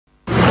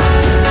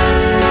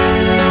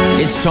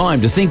It's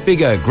time to think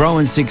bigger, grow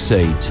and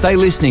succeed. Stay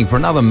listening for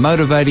another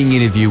motivating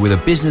interview with a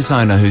business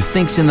owner who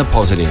thinks in the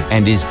positive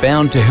and is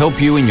bound to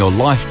help you in your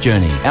life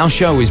journey. Our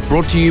show is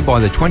brought to you by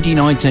the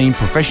 2019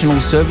 Professional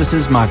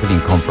Services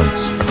Marketing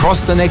Conference.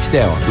 Across the next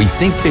hour, we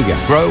think bigger,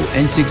 grow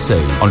and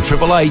succeed. On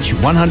Triple H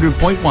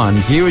 100.1,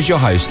 here is your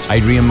host,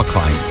 Adrian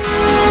McLean.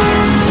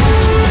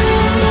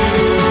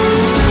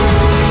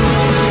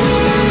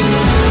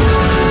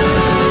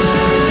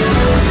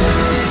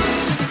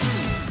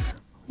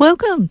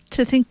 Welcome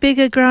to Think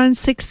Bigger, Grow and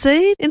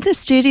Succeed. In the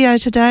studio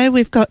today,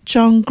 we've got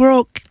John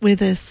Groarke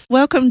with us.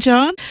 Welcome,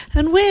 John.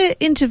 And we're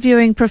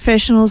interviewing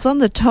professionals on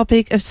the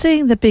topic of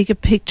seeing the bigger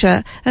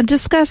picture and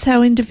discuss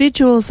how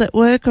individuals at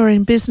work or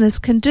in business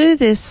can do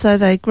this so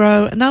they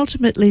grow and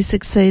ultimately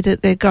succeed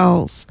at their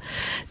goals.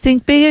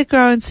 Think Bigger,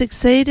 Grow and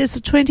Succeed is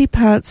a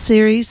 20-part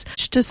series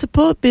to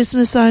support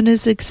business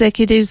owners,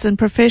 executives and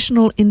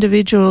professional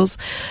individuals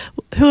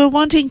who are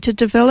wanting to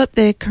develop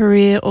their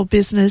career or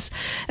business,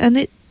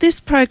 and this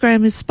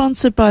program is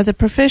sponsored by the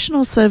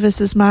Professional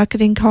Services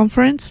Marketing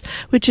Conference,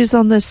 which is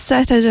on the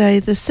Saturday,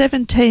 the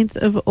 17th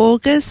of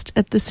August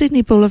at the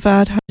Sydney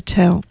Boulevard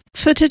Hotel.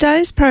 For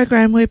today's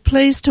program, we're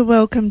pleased to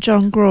welcome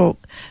John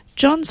Groarke.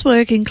 John's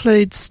work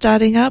includes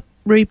starting up,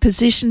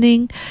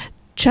 repositioning,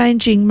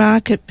 changing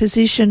market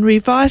position,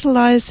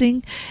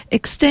 revitalising,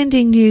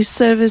 extending new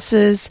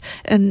services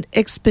and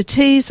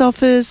expertise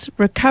offers,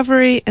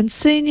 recovery and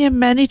senior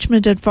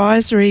management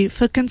advisory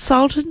for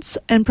consultants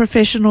and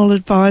professional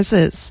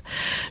advisors.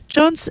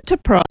 John's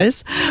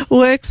enterprise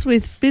works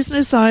with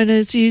business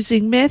owners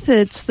using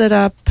methods that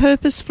are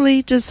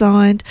purposefully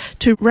designed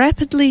to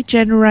rapidly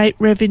generate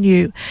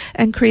revenue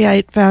and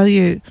create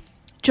value.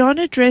 John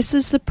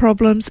addresses the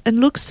problems and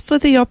looks for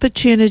the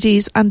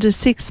opportunities under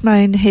 6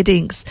 main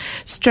headings: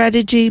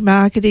 strategy,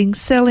 marketing,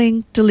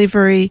 selling,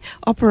 delivery,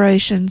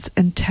 operations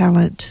and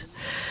talent.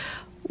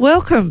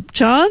 Welcome,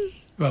 John.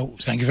 Well,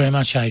 thank you very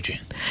much,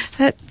 Adrian.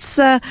 That's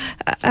a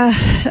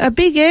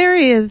big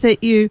area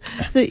that you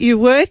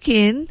work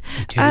in.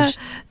 It is.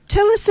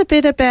 Tell us a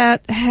bit about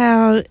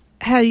how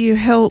you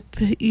help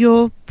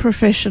your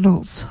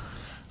professionals.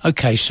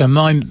 Okay, so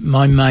my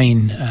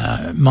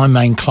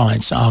main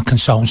clients are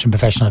consultants and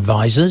professional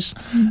advisors.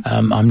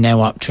 I'm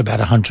now up to about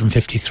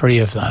 153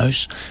 of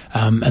those,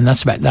 and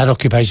that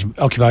occupies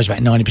about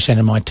 90%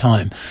 of my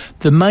time.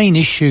 The main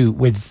issue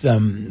with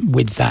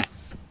that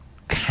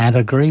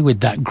category,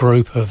 with that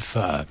group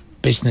of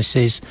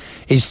businesses,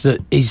 is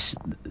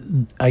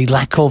a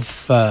lack of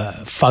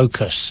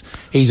focus.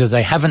 Either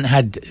they haven't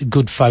had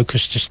good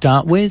focus to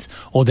start with,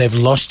 or they've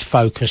lost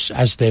focus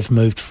as they've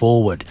moved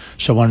forward.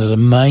 So one of the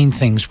main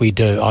things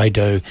I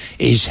do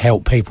is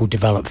help people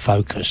develop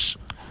focus.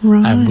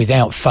 Right. And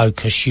without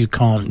focus, you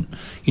can't,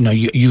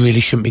 you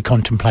really shouldn't be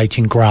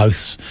contemplating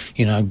growth,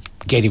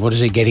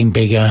 getting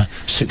bigger,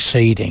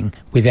 succeeding,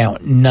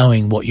 without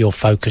knowing what your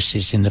focus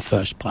is in the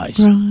first place.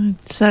 Right.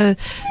 So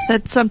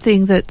that's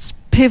something that's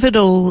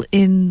pivotal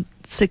in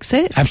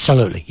success.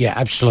 Absolutely. Yeah,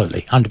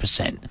 absolutely.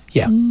 100%.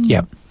 Yeah.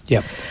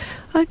 Yep.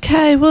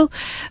 Okay. Well,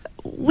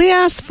 we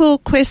asked 4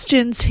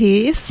 questions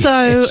here,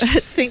 so Yes.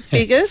 Think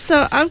bigger.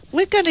 So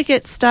we're going to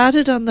get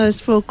started on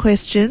those 4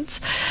 questions.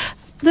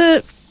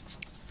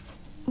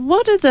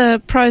 What are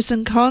the pros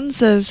and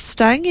cons of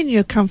staying in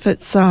your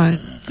comfort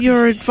zone?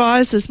 Your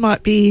advisors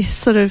might be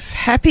sort of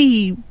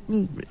happy,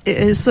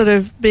 sort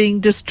of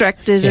being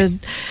distracted,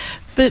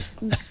 but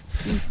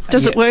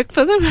does it work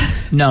for them?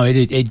 No,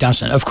 it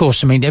doesn't. Of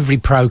course, I mean, every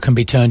pro can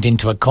be turned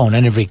into a con,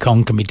 and every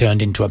con can be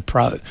turned into a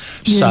pro.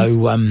 Yes.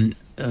 So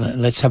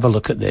let's have a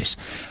look at this.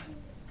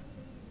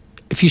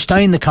 If you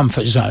stay in the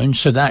comfort zone,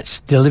 so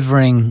that's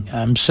delivering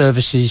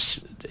services,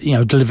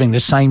 delivering the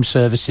same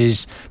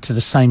services to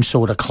the same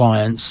sort of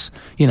clients,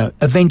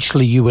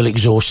 eventually you will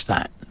exhaust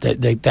that.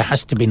 There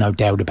has to be no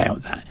doubt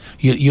about that.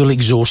 You'll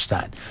exhaust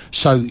that.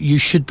 So you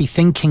should be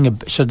thinking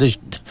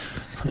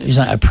is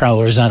that a pro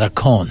or is that a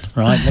con,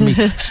 right?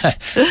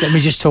 Let me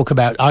just talk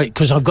about,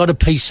 because I've got a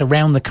piece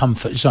around the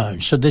comfort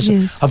zone. So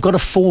I've got a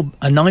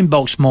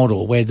 9-box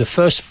model where the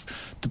first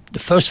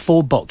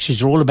 4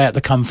 boxes are all about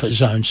the comfort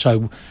zone.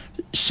 So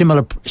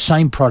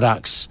same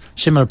products,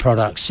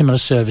 similar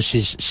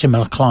services,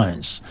 similar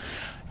clients.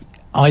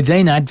 I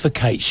then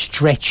advocate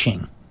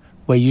stretching,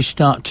 where you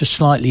start to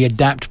slightly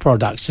adapt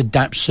products,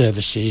 adapt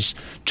services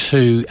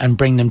and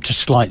bring them to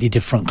slightly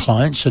different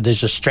clients. So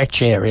there's a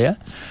stretch area.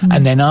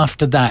 And then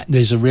after that,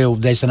 there's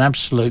an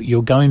absolute,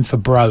 you're going for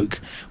broke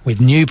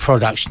with new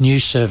products, new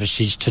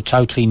services to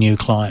totally new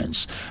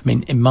clients. I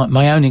mean,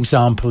 my own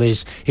example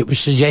is, it was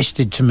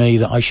suggested to me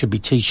that I should be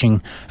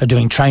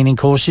doing training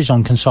courses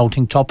on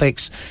consulting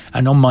topics.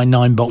 And on my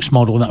 9-box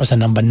model, that was a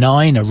number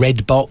 9, a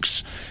red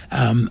box.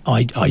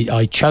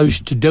 I chose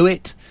to do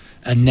it.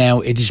 And now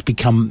it has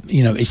become,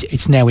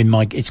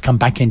 it's come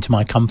back into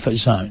my comfort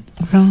zone.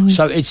 Right.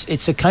 So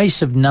it's a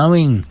case of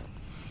knowing.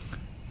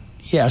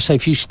 Yeah, so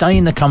if you stay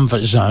in the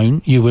comfort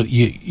zone, you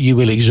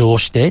will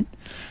exhaust it.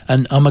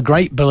 And I'm a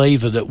great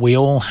believer that we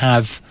all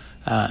have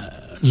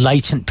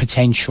latent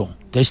potential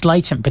There's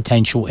latent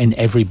potential in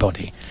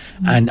everybody,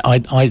 and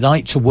I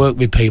like to work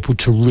with people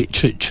to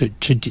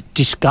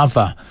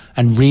discover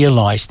and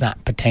realise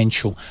that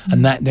potential,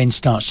 and that then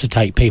starts to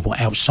take people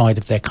outside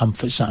of their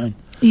comfort zone.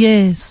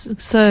 Yes,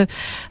 so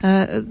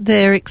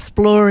they're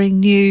exploring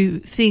new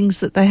things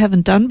that they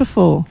haven't done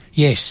before.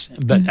 Yes,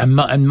 but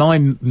and my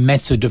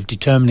method of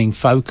determining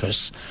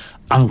focus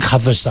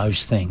uncovers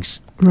those things,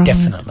 right.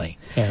 Definitely,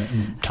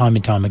 time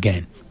and time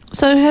again.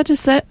 So how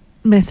does that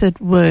method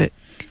work?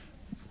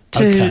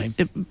 Okay.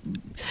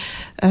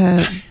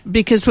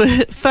 Because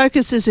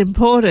focus is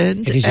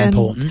important. It is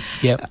important,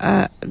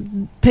 yep.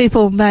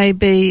 People may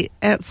be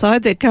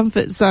outside their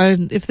comfort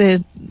zone if they're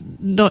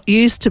not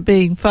used to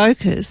being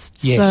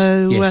focused. Yes,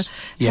 so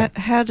yes,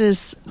 how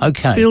does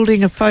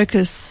building a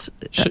focus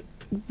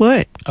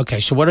work? Okay,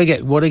 so what I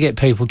get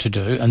people to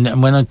do,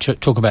 and when I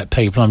talk about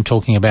people, I'm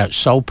talking about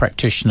sole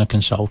practitioner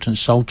consultants,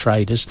 sole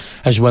traders,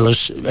 as well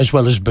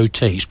as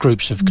boutiques,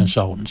 groups of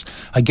consultants.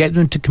 I get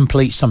them to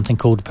complete something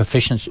called a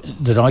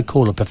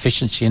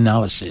proficiency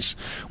analysis,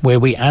 where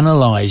we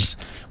analyse,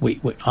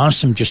 we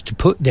ask them just to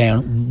put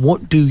down,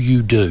 what do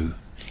you do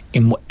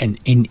in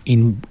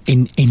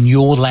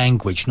your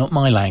language, not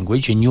my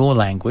language, in your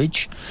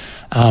language.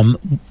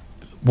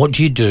 What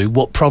do you do?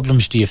 What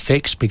problems do you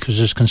fix? Because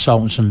as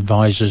consultants and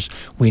advisors,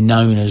 we're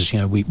known as,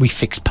 we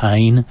fix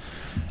pain.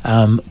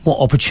 What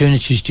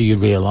opportunities do you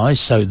realise?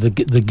 So the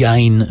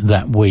gain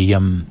that we,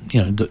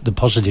 the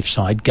positive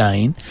side,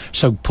 gain.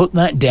 So put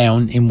that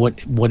down in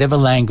whatever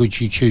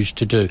language you choose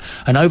to do.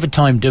 And over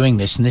time doing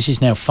this, and this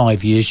is now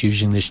 5 years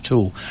using this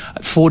tool,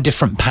 4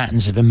 different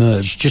patterns have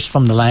emerged just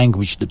from the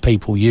language that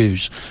people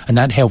use. And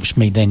that helps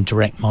me then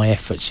direct my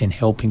efforts in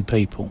helping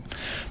people.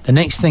 The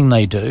next thing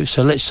they do,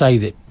 so let's say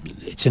that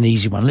it's an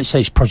easy one. Let's say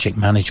it's project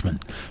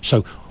management.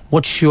 So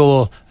what's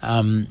your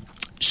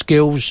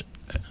skills,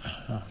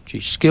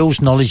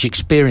 knowledge,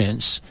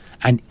 experience,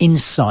 and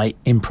insight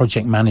in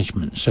project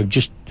management? So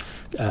just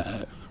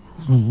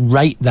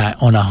rate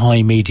that on a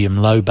high, medium,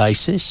 low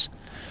basis.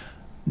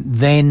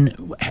 Then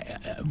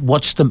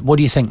what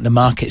do you think the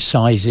market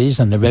size is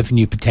and the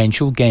revenue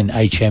potential? Again,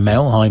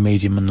 HML, high,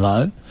 medium, and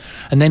low.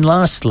 And then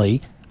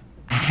lastly,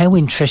 how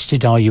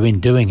interested are you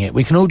in doing it?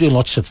 We can all do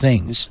lots of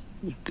things.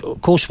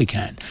 Of course we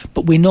can,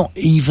 but we're not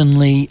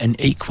evenly and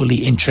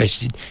equally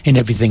interested in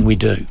everything we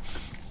do.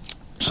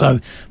 So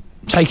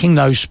taking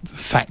those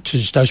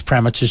factors, those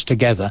parameters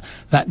together,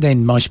 that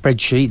then my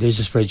spreadsheet, there's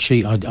a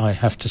spreadsheet I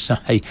have to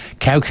say,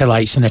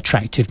 calculates an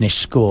attractiveness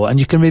score, and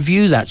you can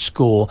review that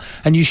score,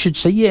 and you should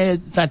say,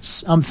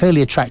 I'm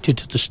fairly attracted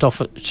to the stuff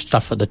at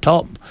the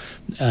top,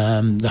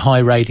 the high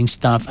rating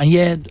stuff,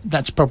 and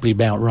that's probably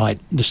about right,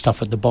 the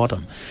stuff at the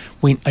bottom.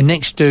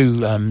 Next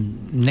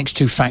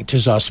two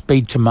factors are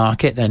speed to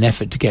market and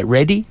effort to get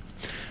ready.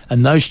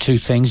 And those two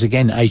things,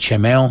 again,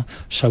 HML,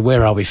 so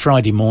where are we?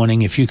 Friday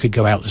morning, if you could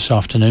go out this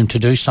afternoon to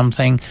do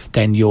something,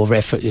 then your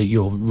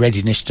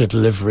readiness to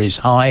deliver is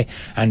high,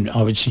 and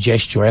I would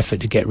suggest your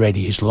effort to get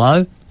ready is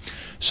low.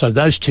 So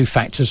those two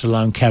factors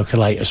alone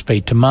calculate a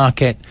speed to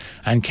market,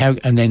 and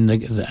then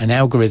an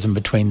algorithm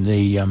between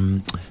the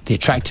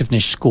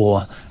attractiveness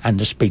score and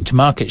the speed to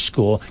market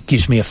score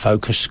gives me a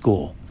focus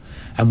score.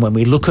 And when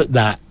we look at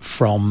that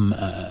from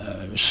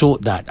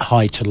sort that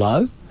high to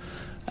low,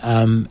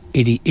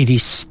 it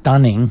is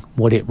stunning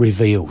what it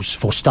reveals.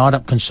 For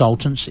startup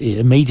consultants, it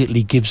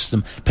immediately gives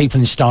them, people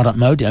in startup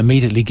mode, it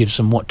immediately gives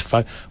them what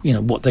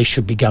they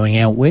should be going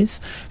out with.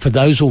 For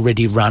those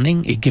already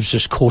running, it gives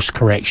us course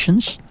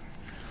corrections.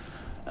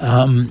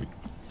 That's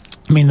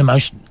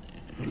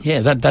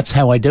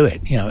how I do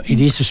it.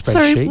 It is a spreadsheet.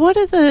 Sorry, what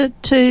are the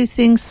two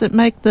things that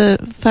make the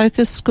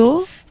focus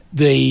score?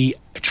 The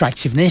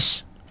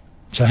attractiveness.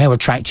 So how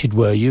attracted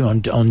were you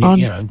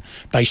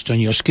based on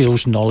your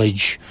skills,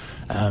 knowledge,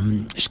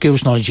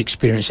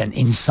 experience, and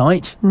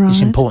insight. Right.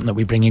 It's important that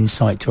we bring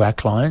insight to our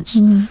clients,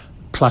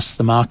 plus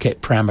the market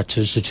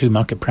parameters, the 2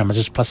 market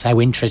parameters, plus how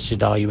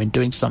interested are you in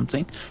doing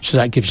something. So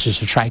that gives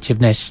us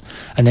attractiveness,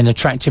 and then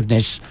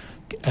attractiveness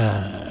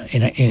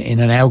in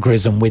an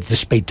algorithm with the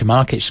speed to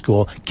market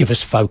score give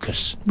us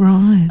focus.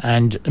 Right.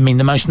 And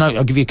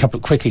I'll give you a couple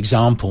of quick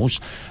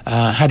examples.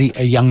 Had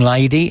a young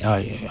lady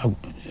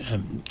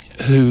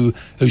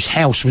whose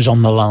house was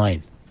on the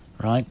line,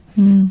 right?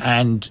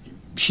 And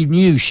she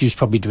knew she was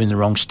probably doing the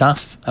wrong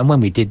stuff. And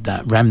when we did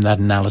ran that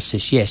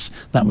analysis, yes,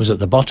 that was at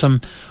the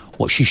bottom.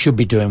 What she should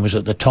be doing was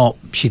at the top.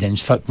 She then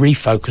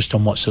refocused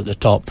on what's at the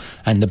top,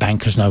 and the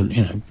bankers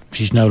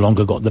she's no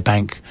longer got the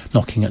bank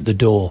knocking at the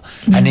door.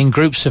 And in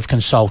groups of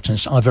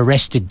consultants, I've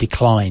arrested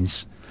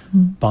declines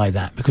by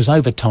that, because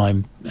over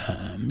time,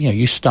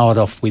 you start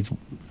off with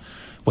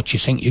what you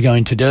think you're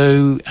going to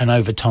do, and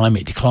over time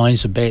it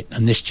declines a bit,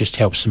 and this just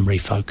helps them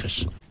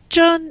refocus.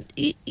 John,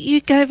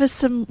 you gave us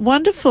some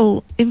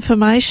wonderful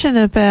information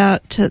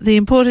about the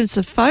importance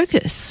of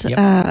focus.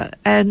 Yep.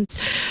 And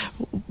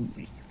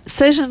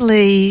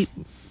certainly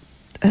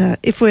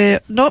if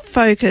we're not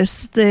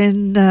focused,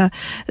 then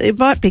it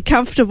might be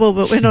comfortable,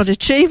 but we're not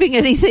achieving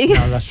anything.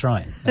 No, that's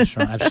right.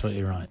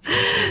 Absolutely right.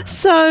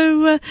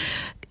 So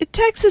it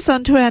takes us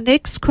on to our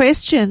next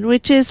question,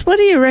 which is, what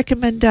are your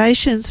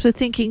recommendations for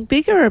thinking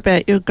bigger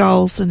about your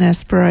goals and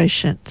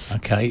aspirations?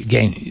 Okay,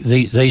 again,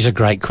 these are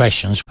great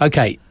questions.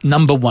 Okay,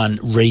 number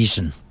one,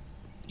 reason.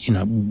 You've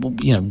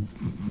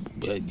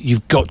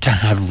got to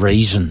have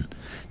reason.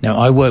 Now,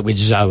 I work with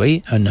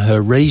Zoe, and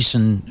her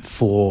reason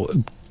for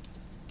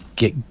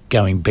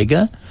going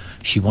bigger,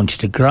 she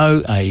wanted to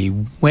grow a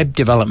web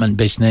development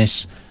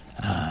business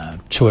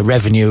to a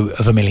revenue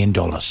of $1 million.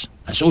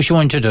 That's all she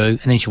wanted to do,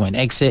 and then she went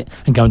exit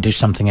and go and do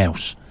something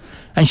else.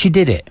 And she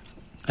did it,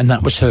 and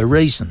that was her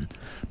reason.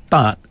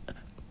 But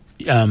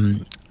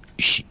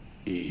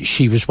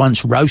she was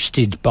once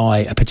roasted by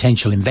a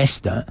potential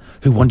investor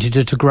who wanted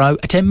her to grow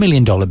a $10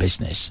 million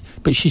business.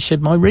 But she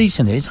said, my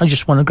reason is I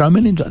just want to grow $1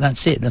 million.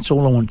 That's it. That's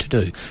all I want to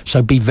do.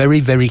 So be very,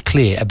 very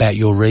clear about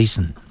your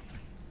reason.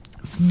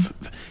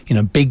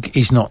 Big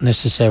is not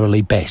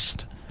necessarily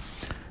best.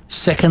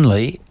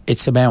 Secondly,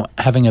 it's about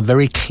having a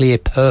very clear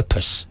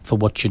purpose for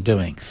what you're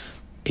doing,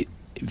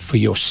 for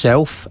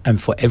yourself and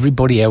for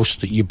everybody else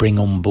that you bring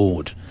on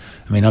board.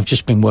 I mean, I've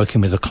just been working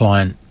with a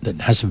client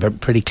that has a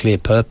pretty clear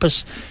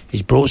purpose.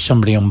 He's brought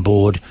somebody on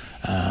board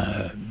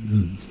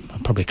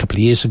probably a couple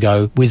of years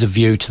ago with a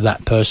view to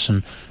that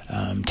person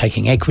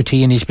taking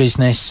equity in his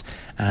business,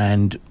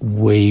 and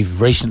we've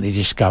recently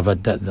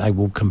discovered that they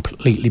will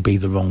completely be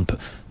the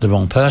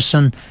wrong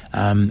person,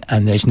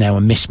 and there's now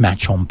a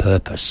mismatch on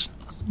purpose.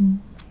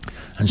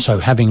 And so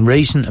having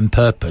reason and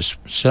purpose,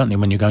 certainly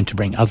when you're going to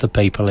bring other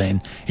people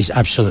in, is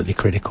absolutely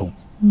critical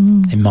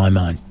in my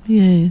mind.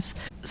 Yes.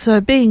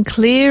 So being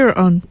clear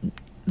on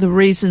the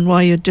reason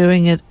why you're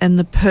doing it and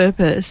the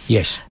purpose.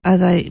 Yes. Are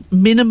they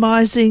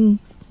minimising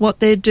what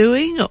they're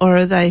doing, or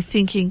are they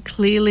thinking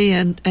clearly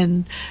and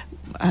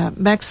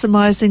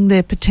maximising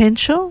their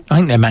potential? I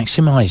think they're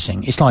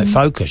maximising. It's like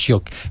focus.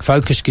 Your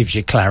focus gives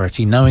you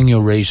clarity. Knowing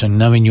your reason,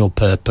 knowing your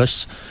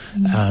purpose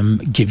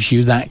gives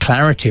you that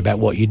clarity about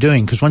what you're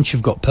doing. Because once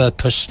you've got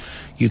purpose,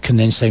 you can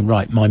then say,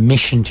 right, my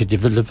mission to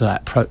deliver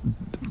that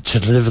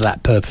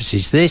purpose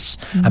is this,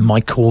 and my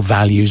core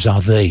values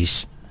are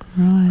these.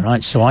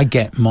 Right. So I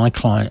get my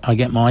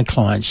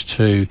clients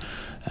to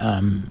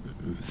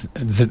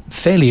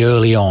fairly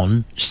early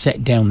on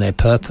set down their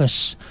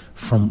purpose,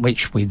 from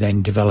which we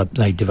then develop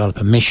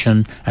a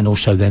mission, and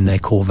also then their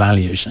core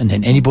values. And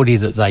then anybody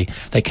that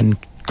they can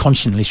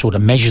constantly sort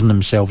of measure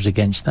themselves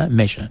against that,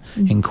 measure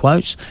in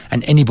quotes,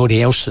 and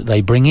anybody else that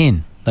they bring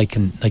in, they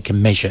can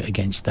measure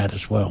against that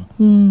as well.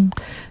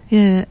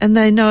 Yeah, and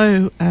they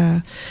know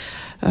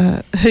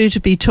who to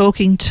be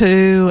talking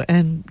to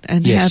and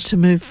yes. how to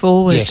move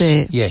forward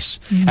there. Yes.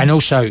 And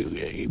also,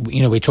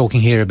 we're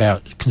talking here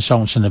about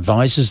consultants and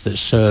advisors that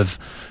serve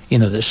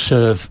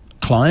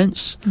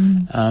clients.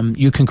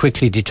 You can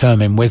quickly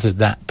determine whether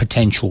that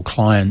potential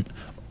client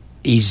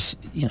is,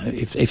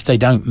 if they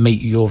don't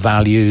meet your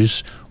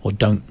values or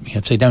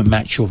if they don't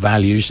match your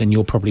values, then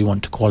you'll probably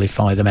want to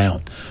qualify them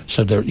out.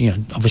 So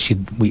obviously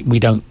we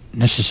don't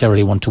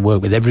necessarily want to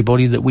work with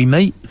everybody that we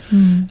meet.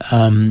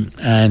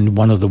 And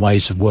one of the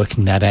ways of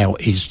working that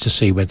out is to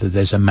see whether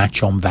there's a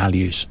match on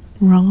values.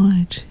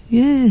 Right.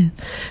 Yeah.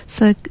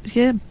 So,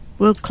 yeah.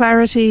 Well,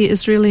 clarity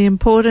is really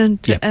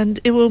important, and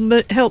it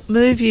will help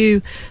move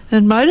you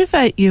and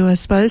motivate you, I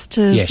suppose,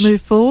 to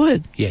move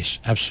forward. Yes,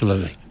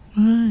 absolutely.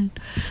 Right.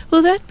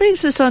 Well, that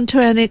brings us on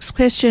to our next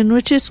question,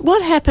 which is,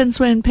 what happens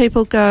when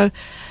people go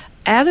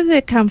out of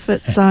their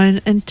comfort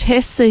zone and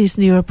test these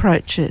new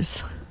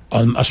approaches?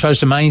 I suppose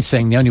the main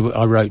thing, the only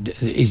I wrote,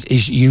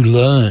 is you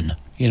learn.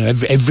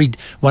 Every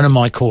one of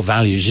my core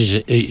values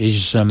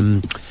is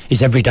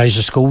every day's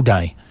a school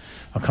day.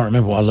 I can't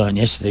remember what I learned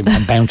yesterday, but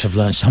I'm bound to have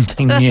learned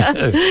something new.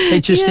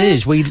 It just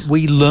is.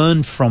 We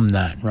learn from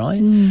that,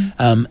 right?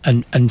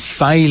 And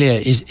failure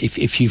is,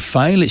 if you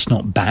fail, it's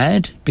not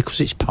bad,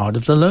 because it's part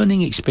of the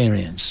learning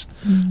experience.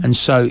 And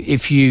so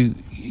if you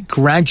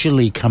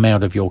gradually come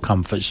out of your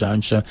comfort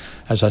zone, so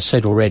as I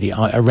said already,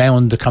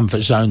 around the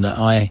comfort zone that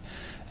I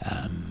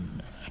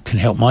can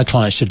help my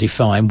clients to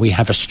define, we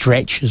have a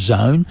stretch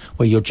zone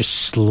where you're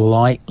just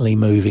slightly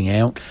moving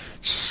out.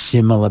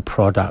 Similar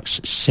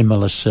products,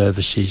 similar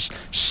services,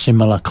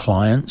 similar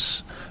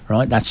clients,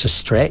 right? That's a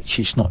stretch.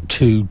 It's not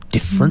too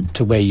different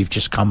to where you've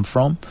just come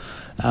from.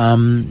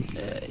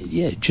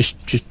 Just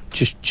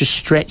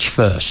stretch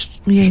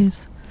first.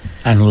 Yes.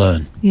 And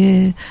learn.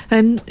 Yeah.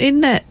 And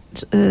in that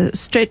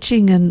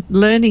stretching and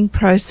learning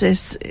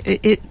process,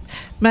 it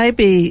may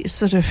be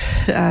sort of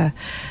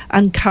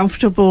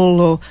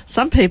uncomfortable, or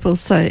some people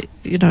say,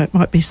 it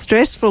might be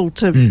stressful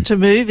to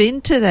move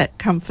into that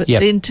comfort,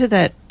 into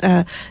that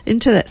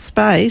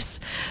space,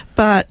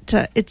 but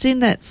it's in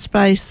that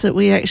space that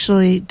we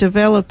actually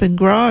develop and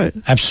grow.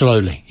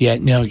 Absolutely. Yeah,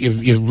 no,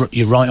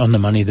 you're right on the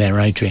money there,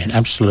 Adrian.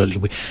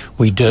 Absolutely.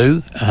 We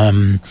do.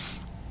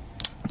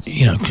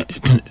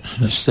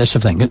 That's the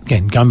thing.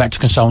 Again, going back to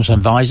consultants and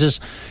advisors,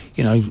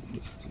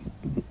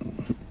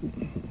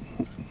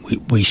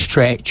 we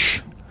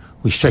stretch,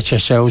 We stretch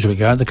ourselves. We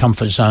go out of the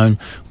comfort zone.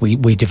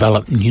 We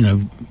develop,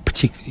 new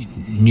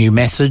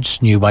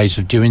methods, new ways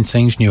of doing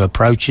things, new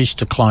approaches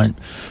to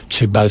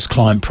both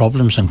client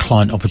problems and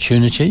client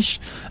opportunities.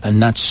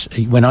 And that's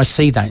when I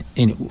see that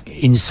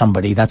in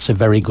somebody, that's a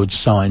very good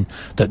sign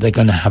that they're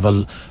going to have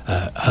a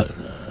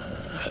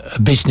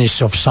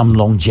business of some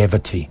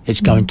longevity.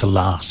 It's going to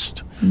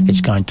last.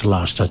 It's going to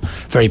last. I'm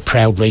very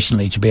proud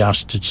recently to be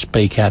asked to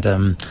speak at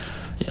a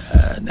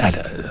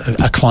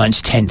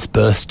client's 10th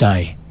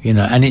birthday,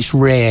 and it's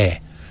rare,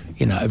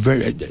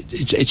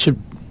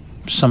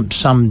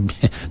 some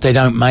they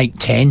don't make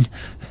 10,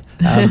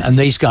 and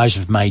these guys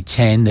have made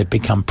 10. They've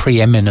become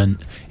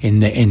preeminent in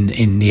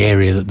the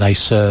area that they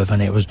serve,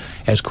 and it was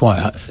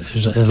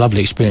a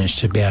lovely experience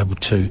to be able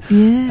to,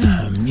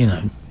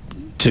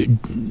 to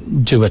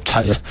do a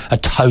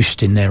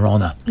toast in their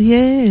honour.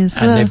 Yes.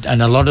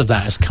 And a lot of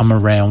that has come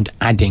around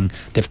adding.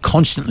 They've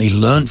constantly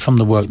learnt from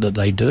the work that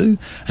they do,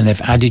 and they've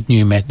added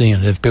new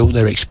methods, they've built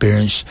their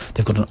experience.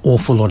 They've got an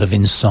awful lot of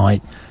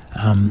insight,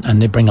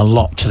 and they bring a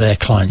lot to their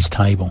clients'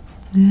 table.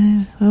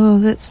 Yeah. Oh,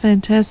 that's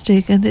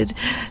fantastic. And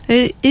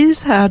it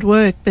is hard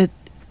work, but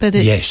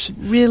yes.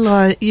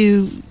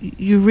 You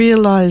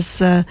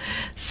realise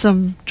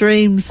some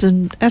dreams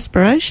and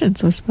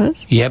aspirations, I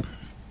suppose.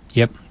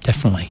 Yep,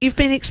 definitely. You've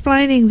been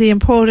explaining the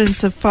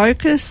importance of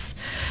focus,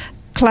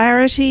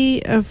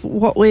 clarity of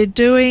what we're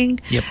doing,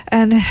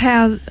 and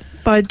how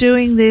by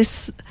doing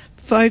this,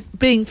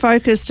 being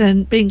focused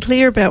and being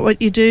clear about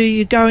what you do,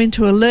 you go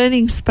into a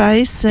learning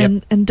space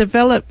and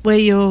develop where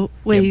you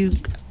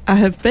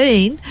have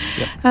been.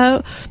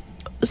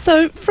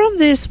 So from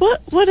this,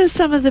 what are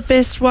some of the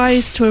best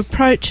ways to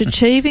approach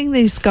achieving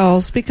these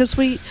goals? Because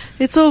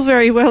it's all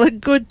very well and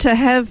good to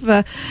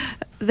have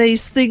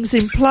these things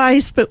in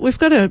place, but we've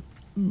got to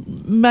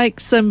make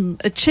some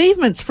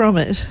achievements from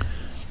it.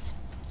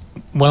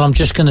 Well, I'm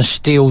just going to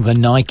steal the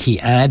Nike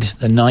ad,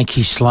 the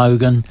Nike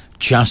slogan,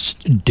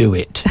 just do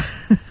it.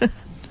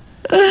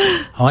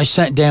 I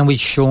sat down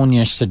with Sean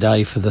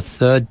yesterday for the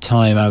third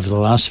time over the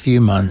last few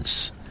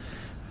months,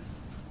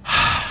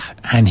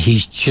 and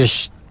he's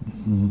just,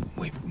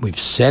 we've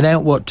set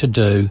out what to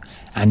do,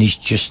 and he's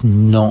just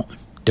not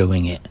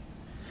doing it.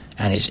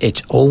 And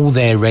it's all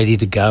there ready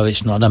to go.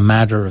 It's not a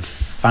matter of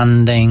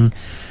funding.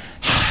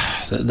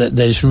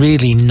 There's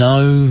really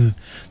nothing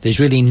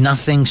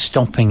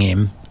stopping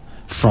him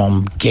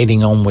from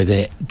getting on with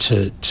it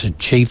to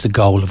achieve the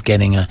goal of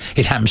getting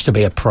it happens to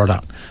be a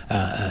product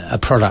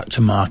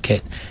to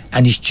market,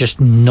 and he's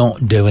just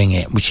not doing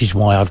it, which is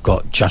why I've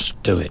got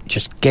just do it.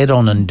 Just get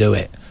on and do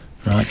it,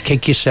 right?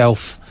 Kick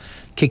yourself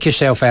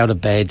out of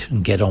bed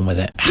and get on with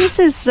it. This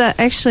is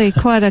actually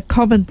quite a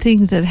common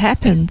thing that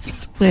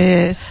happens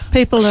where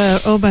people are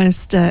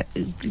almost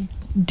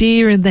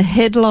deer in the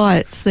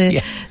headlights.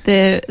 They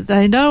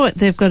know what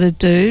they've got to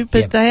do,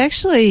 but they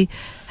actually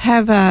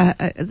have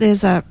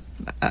there's a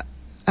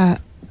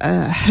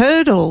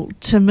hurdle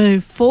to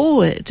move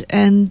forward,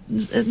 and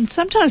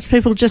sometimes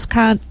people just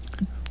can't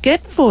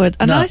get forward.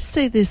 And I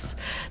see this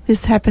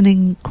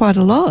happening quite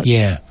a lot.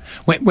 Yeah,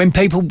 when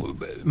people,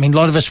 a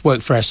lot of us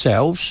work for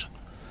ourselves,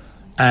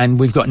 and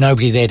we've got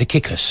nobody there to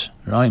kick us,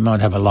 right? You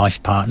might have a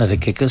life partner to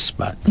kick us,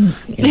 but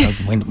they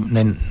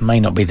may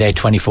not be there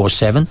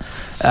 24/7.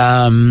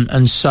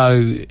 And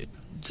so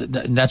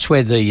that's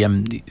where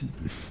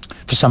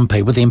for some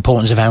people, the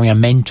importance of having a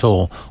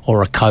mentor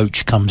or a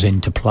coach comes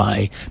into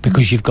play,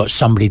 because you've got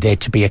somebody there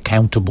to be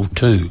accountable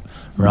to,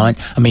 right?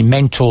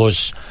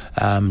 Mentors,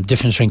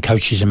 difference between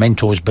coaches and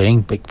mentors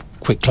being,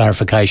 quick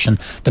clarification,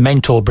 the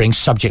mentor brings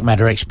subject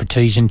matter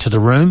expertise into the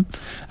room,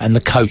 and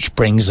the coach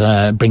brings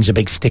a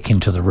big stick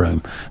into the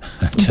room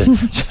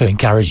to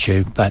encourage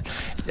you. But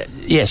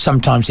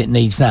sometimes it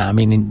needs that.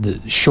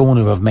 Sean,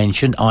 who I've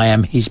mentioned, I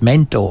am his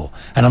mentor,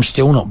 and I'm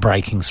still not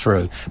breaking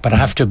through. But I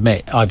have to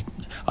admit,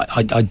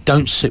 I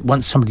don't see,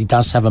 once somebody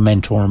does have a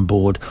mentor on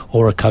board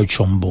or a coach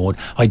on board,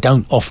 I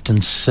don't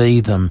often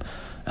see them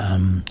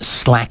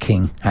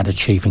slacking at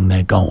achieving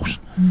their goals.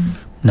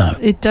 No,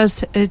 it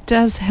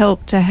does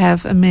help to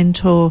have a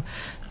mentor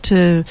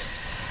to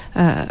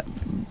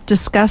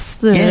discuss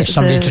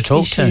somebody to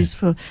talk issues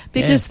to,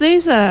 because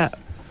these are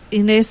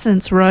in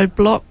essence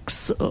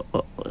roadblocks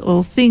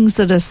or things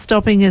that are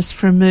stopping us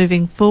from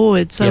moving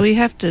forward. So we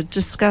have to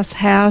discuss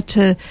how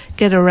to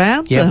get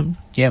around them.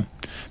 Yeah,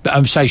 but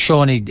I'm saying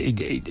Sean, I've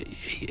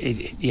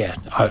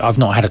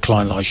not had a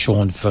client like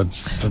Sean for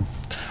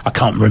I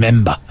can't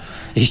remember.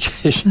 He's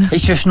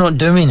just not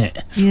doing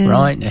it,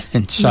 right?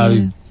 And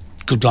so.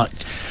 Good luck.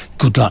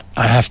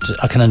 I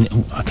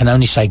can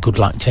only say good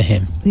luck to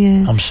him.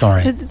 Yeah. I'm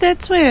sorry.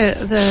 That's where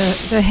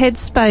the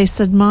headspace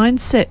and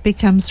mindset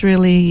becomes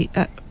really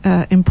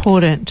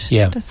important.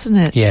 Yeah. Doesn't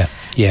it? Yeah.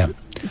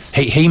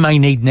 He may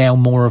need now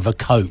more of a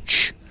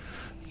coach,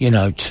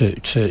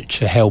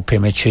 to help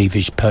him achieve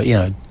his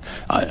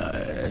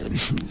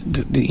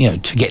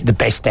to get the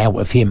best out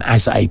of him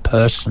as a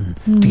person,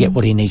 to get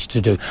what he needs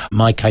to do.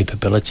 My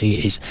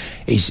capability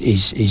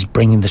is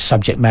bringing the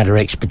subject matter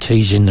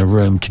expertise in the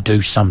room to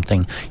do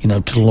something,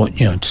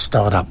 to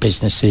start up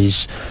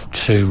businesses,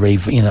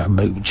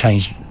 to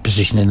change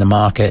position in the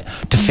market,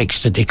 to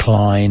fix the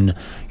decline,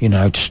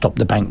 to stop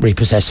the bank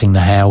repossessing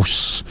the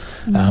house,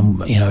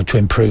 to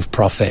improve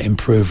profit,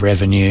 improve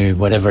revenue,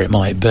 whatever it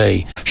might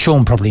be.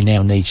 Sean probably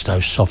now needs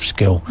those soft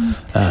skills.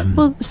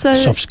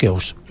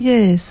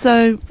 Yeah,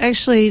 so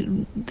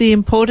actually the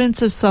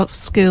importance of soft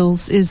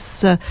skills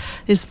is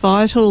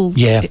vital.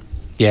 Yeah.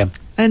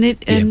 And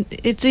it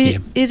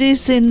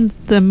is in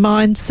the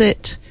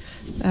mindset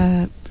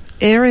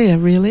area,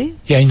 really.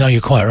 Yeah, no,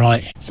 you're quite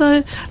right.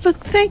 So, look,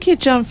 thank you,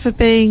 John, for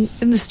being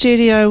in the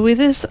studio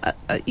with us.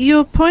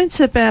 Your points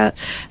about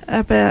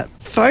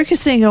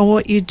focusing on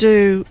what you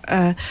do,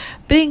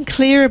 being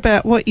clear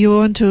about what you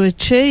want to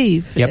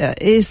achieve,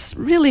 is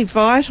really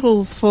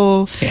vital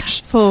for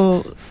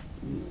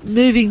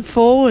moving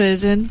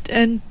forward.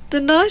 And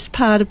the nice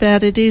part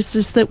about it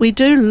is that we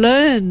do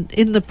learn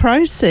in the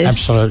process.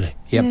 Absolutely.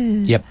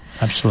 Yep,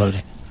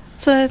 absolutely.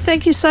 So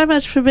thank you so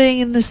much for being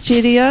in the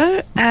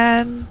studio,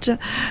 and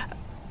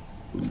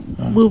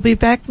we'll be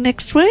back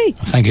next week.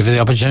 Thank you for the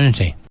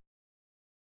opportunity.